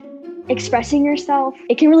expressing yourself,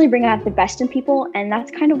 it can really bring out the best in people, and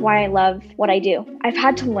that's kind of why I love what I do. I've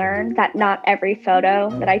had to learn that not every photo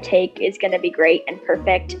that I take is going to be great and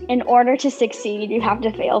perfect. In order to succeed, you have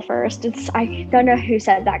to fail first. I don't know who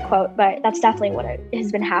said that quote, but that's definitely what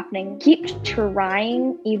has been happening. Keep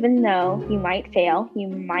trying, even though you might fail, you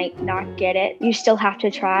might not get it. You still have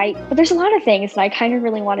to try. But there's a lot of things that I kind of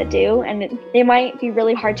really want to do, and they might be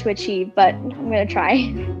really hard to achieve, but I'm going to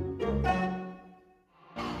try.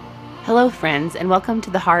 Hello, friends, and welcome to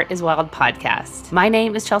the Heart is Wild podcast. My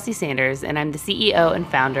name is Chelsea Sanders, and I'm the CEO and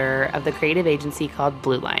founder of the creative agency called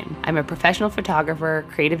Blue Line. I'm a professional photographer,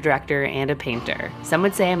 creative director, and a painter. Some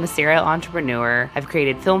would say I'm a serial entrepreneur. I've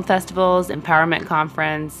created film festivals, empowerment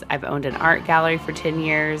conference. I've owned an art gallery for 10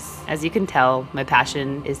 years. As you can tell, my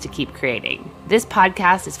passion is to keep creating. This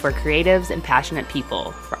podcast is for creatives and passionate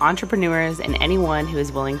people, for entrepreneurs and anyone who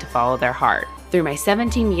is willing to follow their heart. Through my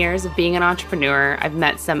 17 years of being an entrepreneur, I've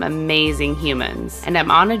met some amazing humans, and I'm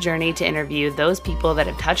on a journey to interview those people that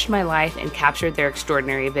have touched my life and captured their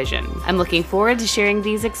extraordinary vision. I'm looking forward to sharing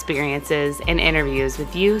these experiences and interviews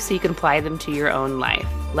with you so you can apply them to your own life.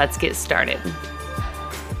 Let's get started.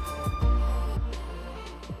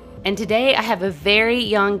 And today I have a very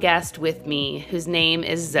young guest with me whose name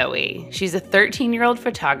is Zoe. She's a 13-year-old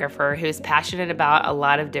photographer who is passionate about a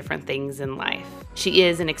lot of different things in life. She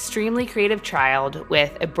is an extremely creative child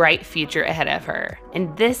with a bright future ahead of her.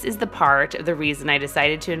 And this is the part of the reason I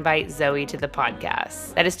decided to invite Zoe to the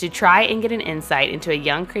podcast. That is to try and get an insight into a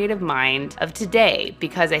young creative mind of today,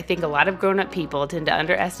 because I think a lot of grown-up people tend to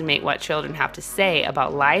underestimate what children have to say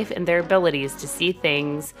about life and their abilities to see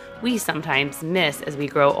things we sometimes miss as we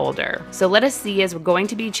grow older. So let us see as we're going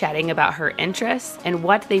to be chatting about her interests and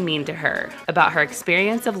what they mean to her, about her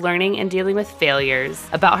experience of learning and dealing with failures,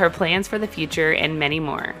 about her plans for the future, and many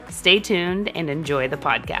more. Stay tuned and enjoy the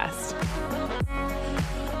podcast.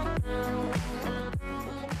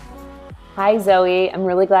 Hi, Zoe. I'm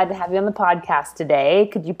really glad to have you on the podcast today.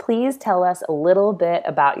 Could you please tell us a little bit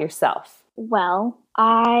about yourself? Well,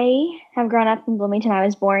 I have grown up in Bloomington. I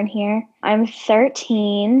was born here. I'm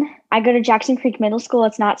 13. I go to Jackson Creek Middle School.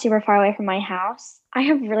 It's not super far away from my house. I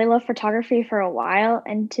have really loved photography for a while,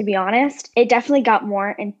 and to be honest, it definitely got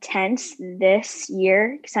more intense this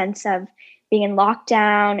year, sense of being in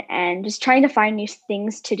lockdown and just trying to find new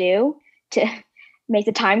things to do to make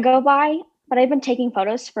the time go by. But I've been taking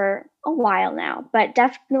photos for a while now. But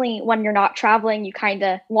definitely when you're not traveling, you kind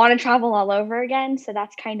of want to travel all over again. So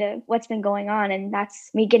that's kind of what's been going on. And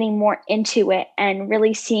that's me getting more into it and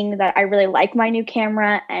really seeing that I really like my new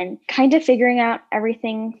camera and kind of figuring out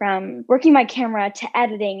everything from working my camera to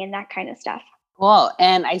editing and that kind of stuff. Cool.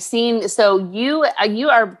 And I've seen, so you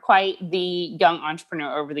are quite the young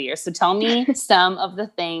entrepreneur over the years. So tell me some of the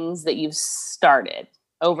things that you've started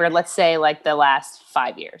over, let's say, like the last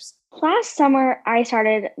 5 years. Last summer, I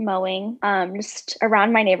started mowing just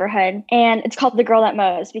around my neighborhood, and it's called The Girl That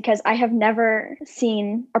Mows because I have never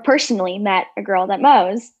seen or personally met a girl that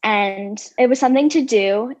mows, and it was something to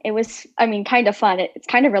do. It was, kind of fun. It's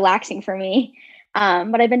kind of relaxing for me,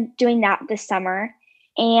 but I've been doing that this summer.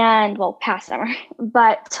 And past summer,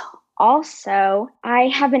 but also I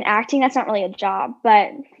have been acting. That's not really a job,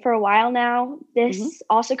 but for a while now, this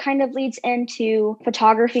also kind of leads into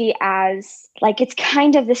photography as like, it's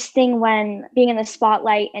kind of this thing when being in the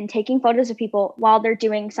spotlight and taking photos of people while they're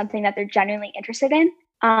doing something that they're genuinely interested in.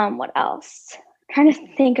 What else? Trying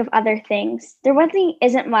to think of other things. There really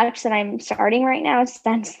isn't much that I'm starting right now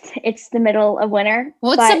since it's the middle of winter.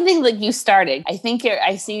 What's something like you started? I think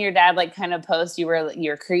I seen your dad like kind of post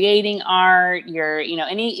you're creating art. You're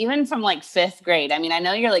even from like 5th grade. I mean, I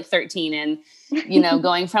know you're like 13 and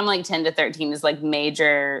going from like 10 to 13 is like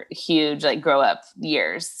major, huge like grow up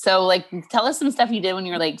years. So like tell us some stuff you did when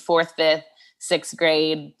you were like 4th, 5th, 6th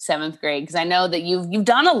grade, 7th grade, because I know that you've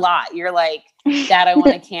done a lot. You're like, Dad, I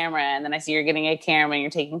want a camera, and then I see you're getting a camera and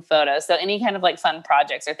you're taking photos. So any kind of like fun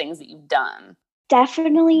projects or things that you've done?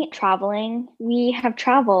 Definitely traveling. We have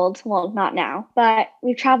traveled, not now, but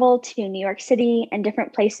we've traveled to New York City and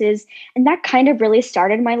different places. And that kind of really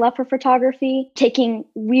started my love for photography, taking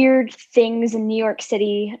weird things in New York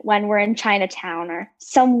City when we're in Chinatown or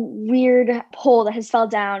some weird pole that has fell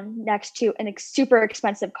down next to a super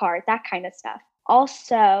expensive car, that kind of stuff.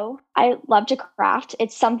 Also, I love to craft.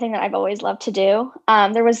 It's something that I've always loved to do.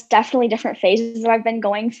 There was definitely different phases that I've been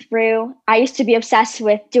going through. I used to be obsessed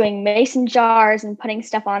with doing mason jars and putting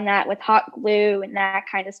stuff on that with hot glue and that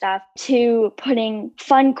kind of stuff, to putting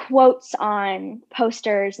fun quotes on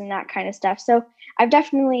posters and that kind of stuff. So I've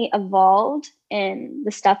definitely evolved in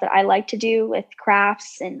the stuff that I like to do with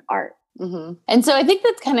crafts and art. And so I think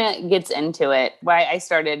that kind of gets into it. Why I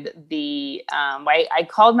started why I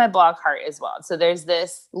called my blog Heart is Wild. So there's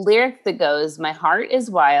this lyric that goes, my heart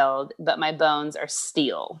is wild, but my bones are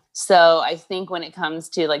steel. So I think when it comes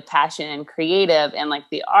to like passion and creative and like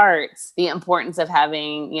the arts, the importance of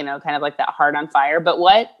having, kind of like that heart on fire. But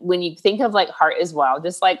when you think of like Heart is Wild,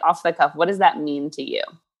 just like off the cuff, what does that mean to you?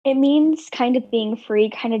 It means kind of being free,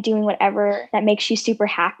 kind of doing whatever that makes you super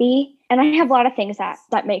happy. And I have a lot of things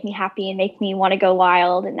that make me happy and make me want to go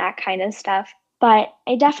wild and that kind of stuff. But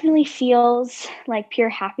it definitely feels like pure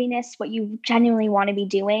happiness, what you genuinely want to be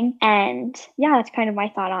doing. And yeah, that's kind of my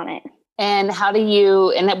thought on it. And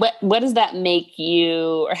what does that make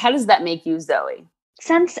you, or how does that make you, Zoe?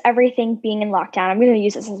 Since everything being in lockdown, I'm going to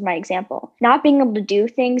use this as my example. Not being able to do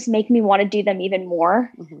things make me want to do them even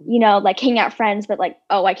more, like hang out friends, but like,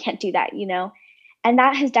 oh, I can't do that, And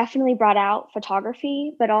that has definitely brought out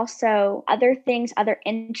photography, but also other things, other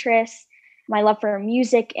interests, my love for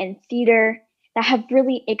music and theater that have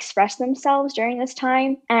really expressed themselves during this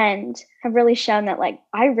time and have really shown that like,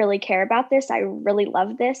 I really care about this. I really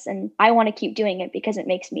love this and I want to keep doing it because it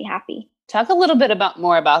makes me happy. Talk a little bit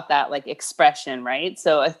more about that, like expression, right?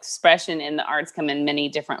 So expression in the arts come in many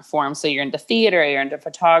different forms. So you're into theater, you're into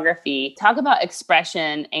photography. Talk about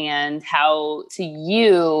expression and how to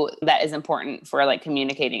you that is important for like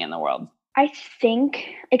communicating in the world. I think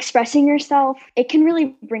expressing yourself, it can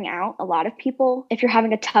really bring out a lot of people. If you're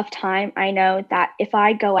having a tough time, I know that if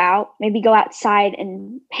I go out, maybe go outside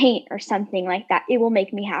and paint or something like that, it will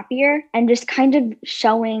make me happier. And just kind of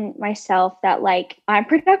showing myself that like I'm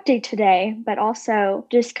productive today, but also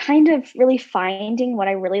just kind of really finding what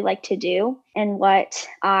I really like to do and what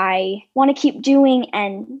I want to keep doing.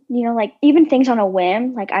 And, like even things on a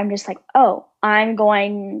whim, like I'm just like, oh, I'm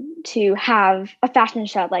going to have a fashion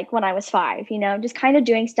show like when I was 5, just kind of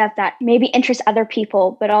doing stuff that maybe interests other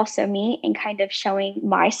people, but also me and kind of showing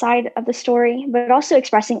my side of the story, but also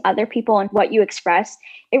expressing other people and what you express.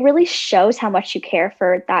 It really shows how much you care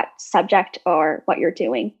for that subject or what you're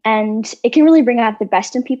doing. And it can really bring out the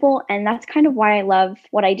best in people. And that's kind of why I love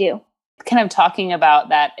what I do. Kind of talking about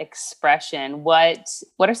that expression, what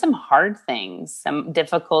are some hard things, some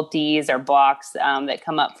difficulties or blocks that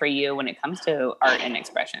come up for you when it comes to art and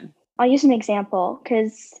expression? I'll use an example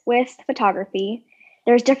because with photography,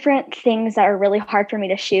 there's different things that are really hard for me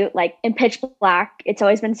to shoot, like in pitch black, it's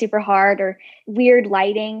always been super hard, or weird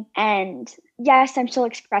lighting. And yes, I'm still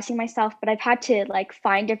expressing myself, but I've had to like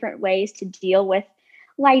find different ways to deal with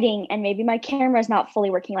lighting, and maybe my camera is not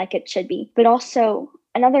fully working like it should be. But also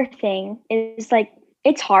another thing is like,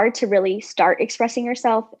 it's hard to really start expressing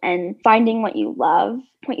yourself and finding what you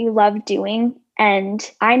love doing.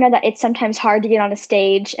 And I know that it's sometimes hard to get on a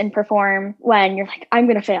stage and perform when you're like, I'm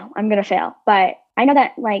going to fail. But I know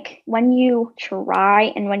that like when you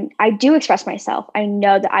try and when I do express myself, I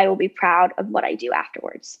know that I will be proud of what I do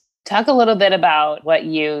afterwards. Talk a little bit about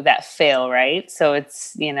that fail, right? So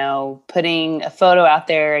it's, putting a photo out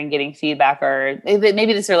there and getting feedback, or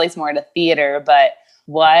maybe this relates more to theater, but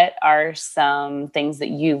what are some things that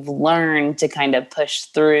you've learned to kind of push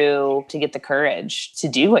through to get the courage to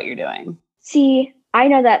do what you're doing? See, I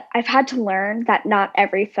know that I've had to learn that not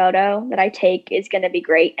every photo that I take is going to be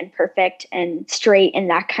great and perfect and straight and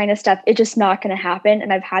that kind of stuff. It's just not going to happen.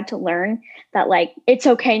 And I've had to learn that like, it's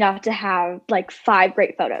okay not to have like 5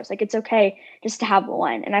 great photos. Like it's okay just to have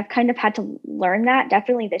one. And I've kind of had to learn that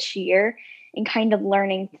definitely this year, and kind of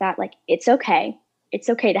learning that like, it's okay. It's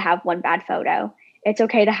okay to have one bad photo. It's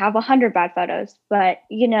okay to have 100 bad photos, but,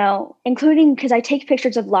 including because I take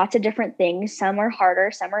pictures of lots of different things. Some are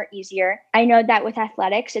harder, some are easier. I know that with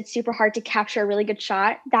athletics, it's super hard to capture a really good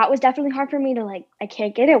shot. That was definitely hard for me to like, I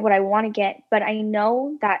can't get it what I want to get, but I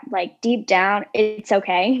know that like deep down, it's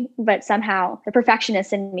okay. But somehow the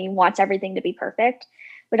perfectionist in me wants everything to be perfect.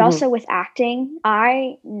 But also with acting,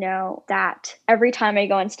 I know that every time I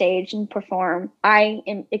go on stage and perform, I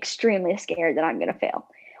am extremely scared that I'm going to fail.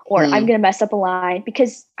 Or I'm going to mess up a line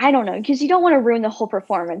because I don't know, because you don't want to ruin the whole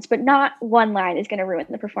performance, but not one line is going to ruin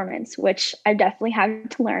the performance, which I definitely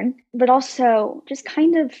had to learn. But also just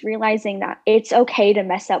kind of realizing that it's okay to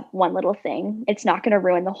mess up one little thing. It's not going to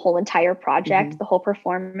ruin the whole entire project, the whole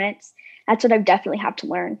performance. That's what I've definitely had to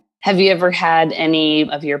learn. Have you ever had any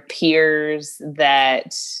of your peers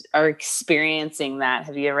that are experiencing that?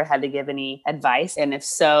 Have you ever had to give any advice? And if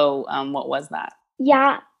so, what was that?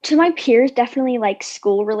 Yeah. To my peers, definitely like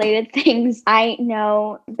school related things. I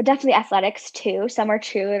know, but definitely athletics too. Some are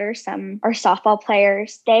cheerleaders, some are softball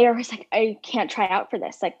players. They are always like, I can't try out for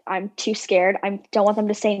this. Like, I'm too scared. I don't want them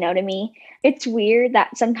to say no to me. It's weird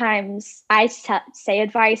that sometimes I say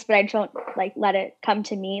advice, but I don't like let it come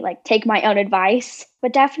to me, like take my own advice.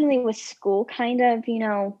 But definitely with school, kind of,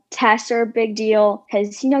 tests are a big deal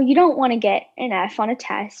because, you don't want to get an F on a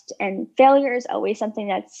test. And failure is always something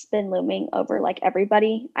that's been looming over like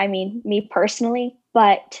everybody. I mean, me personally,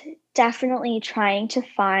 but definitely trying to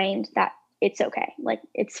find that it's okay. Like,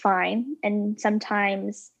 it's fine. And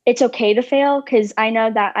sometimes it's okay to fail because I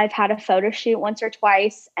know that I've had a photo shoot once or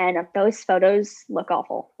twice and those photos look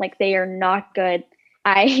awful. Like, they are not good.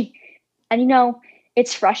 And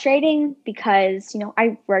it's frustrating because,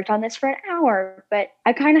 I worked on this for an hour, but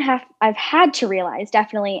I've had to realize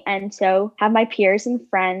definitely. And so have my peers and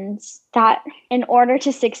friends that in order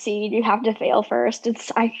to succeed, you have to fail first.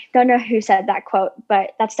 I don't know who said that quote,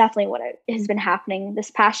 but that's definitely what has been happening this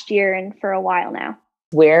past year and for a while now.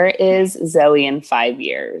 Where is Zoe in 5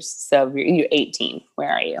 years? So you're 18.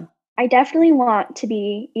 Where are you? I definitely want to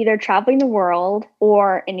be either traveling the world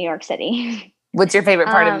or in New York City. What's your favorite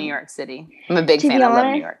part of New York City? I'm a big fan. I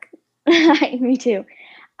love New York. Me too.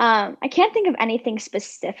 I can't think of anything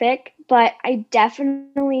specific, but I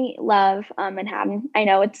definitely love Manhattan. I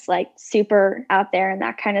know it's like super out there and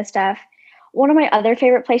that kind of stuff. One of my other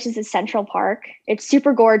favorite places is Central Park. It's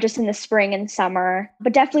super gorgeous in the spring and summer,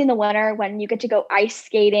 but definitely in the winter when you get to go ice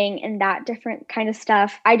skating and that different kind of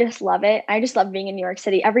stuff. I just love it. I just love being in New York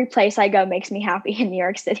City. Every place I go makes me happy in New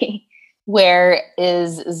York City. Where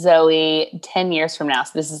is Zoe 10 years from now?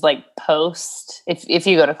 So this is like post, if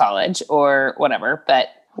you go to college or whatever, but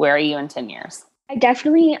where are you in 10 years? I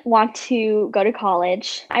definitely want to go to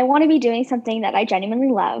college. I want to be doing something that I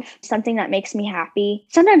genuinely love, something that makes me happy.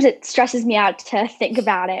 Sometimes it stresses me out to think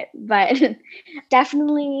about it, but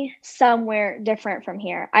definitely somewhere different from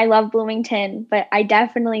here. I love Bloomington, but I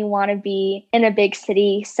definitely want to be in a big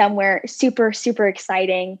city, somewhere super, super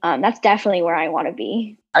exciting. That's definitely where I want to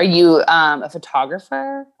be. Are you a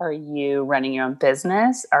photographer? Are you running your own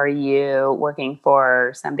business? Are you working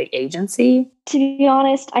for some big agency? To be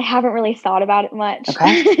honest, I haven't really thought about it much.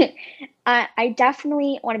 Okay. I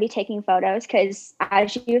definitely want to be taking photos because,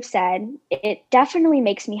 as you've said, it definitely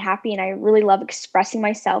makes me happy and I really love expressing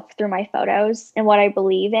myself through my photos and what I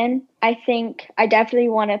believe in. I think I definitely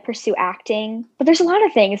want to pursue acting, but there's a lot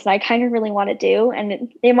of things that I kind of really want to do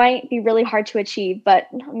and it might be really hard to achieve, but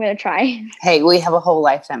I'm going to try. Hey, we have a whole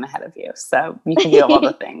lifetime ahead of you, so you can do all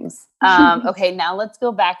the things. Okay, now let's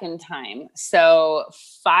go back in time. So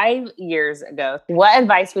 5 years ago, what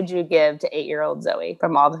advice would you give to 8-year-old Zoe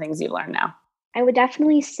from all the things you've learned now? I would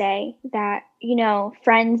definitely say that,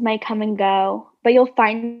 friends might come and go, but you'll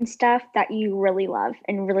find stuff that you really love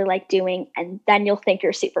and really like doing. And then you'll think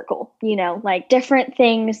you're super cool, like different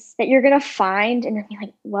things that you're going to find and be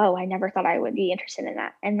like, whoa, I never thought I would be interested in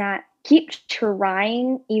that. And that keep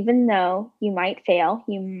trying, even though you might fail,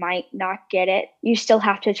 you might not get it. You still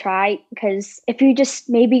have to try because if you just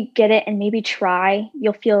maybe get it and maybe try,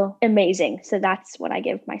 you'll feel amazing. So that's what I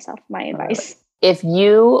give myself, my advice. If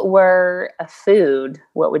you were a food,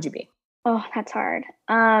 what would you be? Oh, that's hard.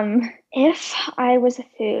 If I was a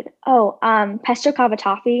food, pesto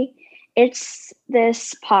cavatappi. It's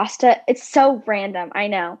this pasta. It's so random, I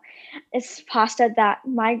know. It's pasta that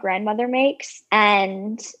my grandmother makes,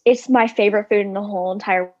 and it's my favorite food in the whole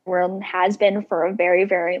entire world and has been for a very,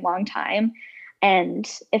 very long time.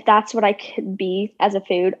 And if that's what I could be as a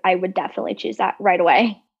food, I would definitely choose that right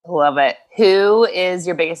away. Love it. Who is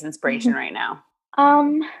your biggest inspiration right now?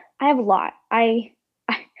 I have a lot.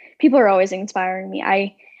 People are always inspiring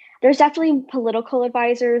me. There's definitely political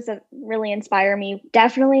advisors that really inspire me.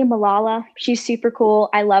 Definitely Malala. She's super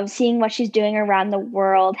cool. I love seeing what she's doing around the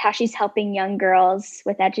world, how she's helping young girls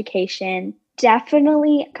with education.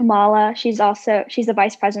 Definitely Kamala. She's the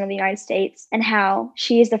vice president of the United States and how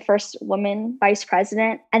she is the first woman vice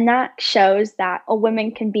president. And that shows that a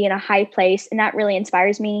woman can be in a high place. And that really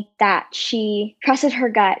inspires me that she trusted her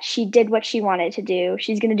gut. She did what she wanted to do.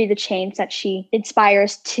 She's going to do the change that she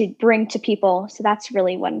inspires to bring to people. So that's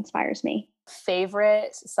really what inspires me.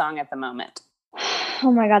 Favorite song at the moment?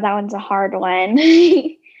 Oh my God, that one's a hard one.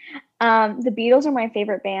 The Beatles are my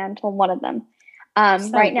favorite band. Well, one of them.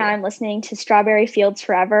 Right now I'm listening to Strawberry Fields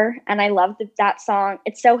Forever and I love that song.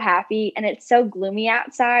 It's so happy and it's so gloomy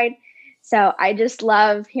outside. So I just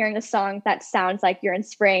love hearing a song that sounds like you're in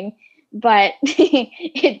spring, but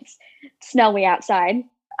it's snowy outside.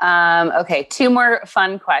 Okay, 2 more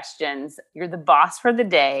fun questions. You're the boss for the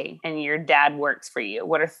day and your dad works for you.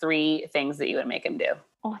 What are 3 things that you would make him do?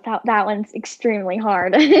 Oh, that one's extremely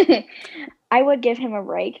hard. I would give him a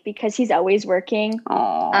break because he's always working.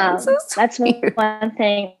 Oh, that's one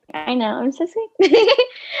thing. I know, I'm so sweet.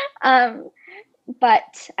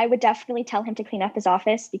 But I would definitely tell him to clean up his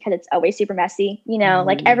office because it's always super messy.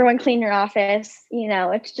 Like everyone clean your office.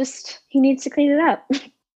 It's just, he needs to clean it up.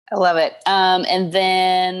 I love it. And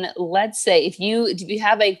then let's say do you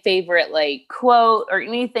have a favorite like quote or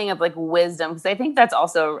anything of like wisdom? Because I think that's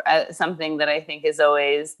also something that I think is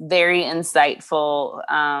always very insightful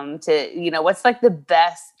to, what's like the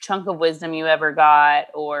best chunk of wisdom you ever got,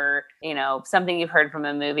 or, something you've heard from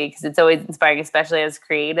a movie, because it's always inspiring, especially as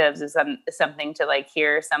creatives, is something to like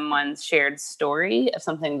hear someone's shared story of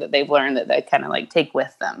something that they've learned that they kind of like take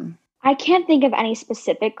with them. I can't think of any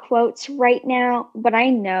specific quotes right now, but I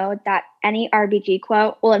know that any RBG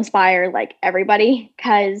quote will inspire like everybody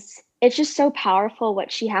because it's just so powerful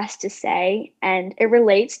what she has to say, and it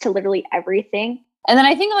relates to literally everything. And then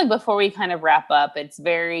I think like before we kind of wrap up, it's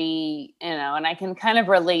very, and I can kind of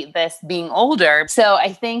relate this being older. So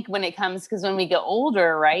I think when it comes, because when we get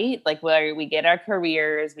older, right, like where we get our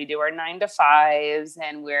careers, we do our 9-to-5s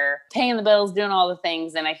and we're paying the bills, doing all the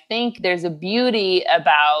things. And I think there's a beauty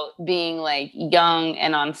about being like young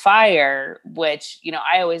and on fire, which,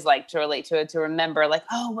 I always like to relate to it, to remember like,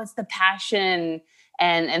 oh, what's the passion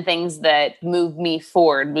and things that move me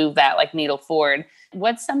forward, move that like needle forward.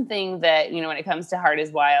 What's something that, when it comes to Heart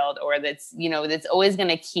is Wild, or that's, that's always going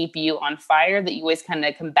to keep you on fire, that you always kind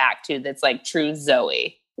of come back to, that's like true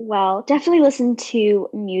Zoe? Well, definitely listen to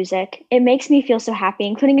music. It makes me feel so happy,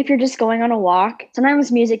 including if you're just going on a walk.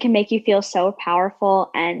 Sometimes music can make you feel so powerful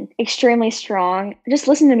and extremely strong. Just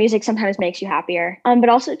listening to music sometimes makes you happier. But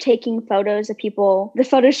also taking photos of people. The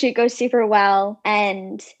photo shoot goes super well,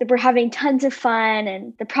 and we're having tons of fun,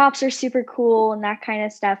 and the props are super cool and that kind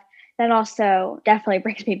of stuff. That also definitely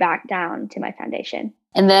brings me back down to my foundation.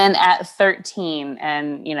 And then at 13,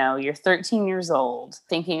 and you're 13 years old,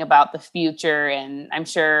 thinking about the future, and I'm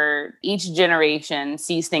sure each generation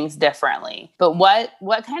sees things differently. But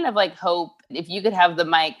what kind of like hope, if you could have the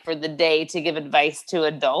mic for the day to give advice to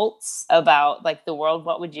adults about like the world,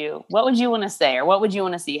 what would you want to say, or what would you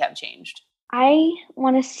want to see have changed? I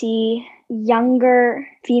want to see younger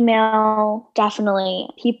female, definitely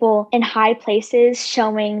people in high places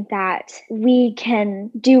showing that we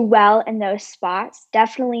can do well in those spots.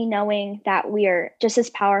 Definitely knowing that we are just as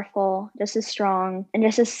powerful, just as strong, and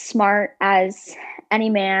just as smart as any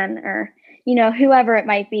man or whoever it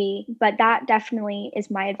might be. But that definitely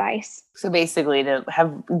is my advice. So basically to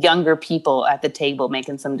have younger people at the table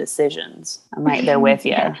making some decisions. I'm right there with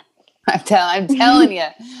you. Yeah. I'm telling you,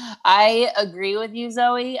 I agree with you,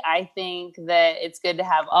 Zoe. I think that it's good to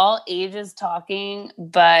have all ages talking,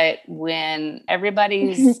 but when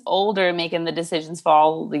everybody's older making the decisions for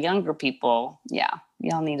all the younger people,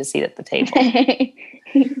 y'all need a seat at the table.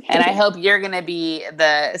 And I hope you're going to be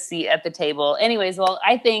the seat at the table. Anyways, well,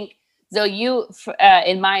 I think, Zoe, you,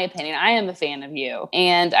 in my opinion, I am a fan of you,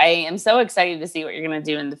 and I am so excited to see what you're going to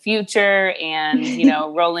do in the future and,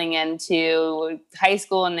 rolling into high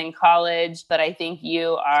school and then college. But I think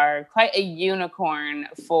you are quite a unicorn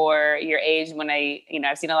for your age. When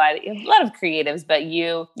I've seen a lot of creatives, but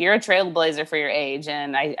you're a trailblazer for your age.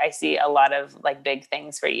 And I see a lot of like big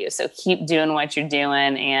things for you. So keep doing what you're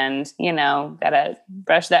doing, and, gotta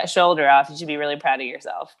brush that shoulder off. You should be really proud of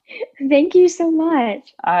yourself. Thank you so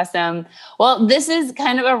much. Awesome. Well, this is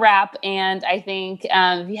kind of a wrap. And I think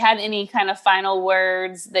if you had any kind of final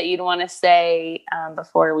words that you'd want to say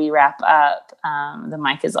before we wrap up, the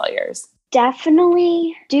mic is all yours.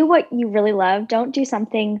 Definitely do what you really love. Don't do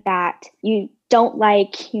something that you don't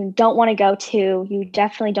like, you don't want to go to, you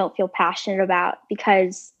definitely don't feel passionate about,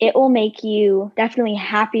 because it will make you definitely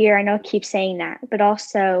happier. I know I keep saying that, but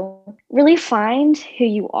also really find who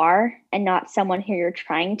you are, and not someone who you're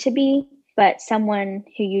trying to be, but someone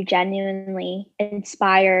who you genuinely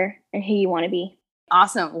inspire and who you want to be.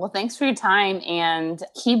 Awesome. Well, thanks for your time, and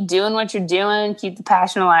keep doing what you're doing. Keep the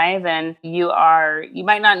passion alive. And you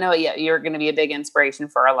might not know it yet, you're going to be a big inspiration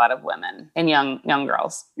for a lot of women and young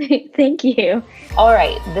girls. Thank you. All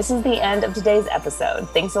right. This is the end of today's episode.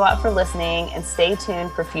 Thanks a lot for listening, and stay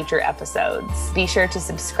tuned for future episodes. Be sure to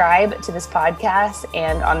subscribe to this podcast.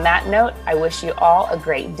 And on that note, I wish you all a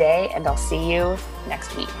great day, and I'll see you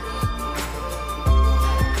next week.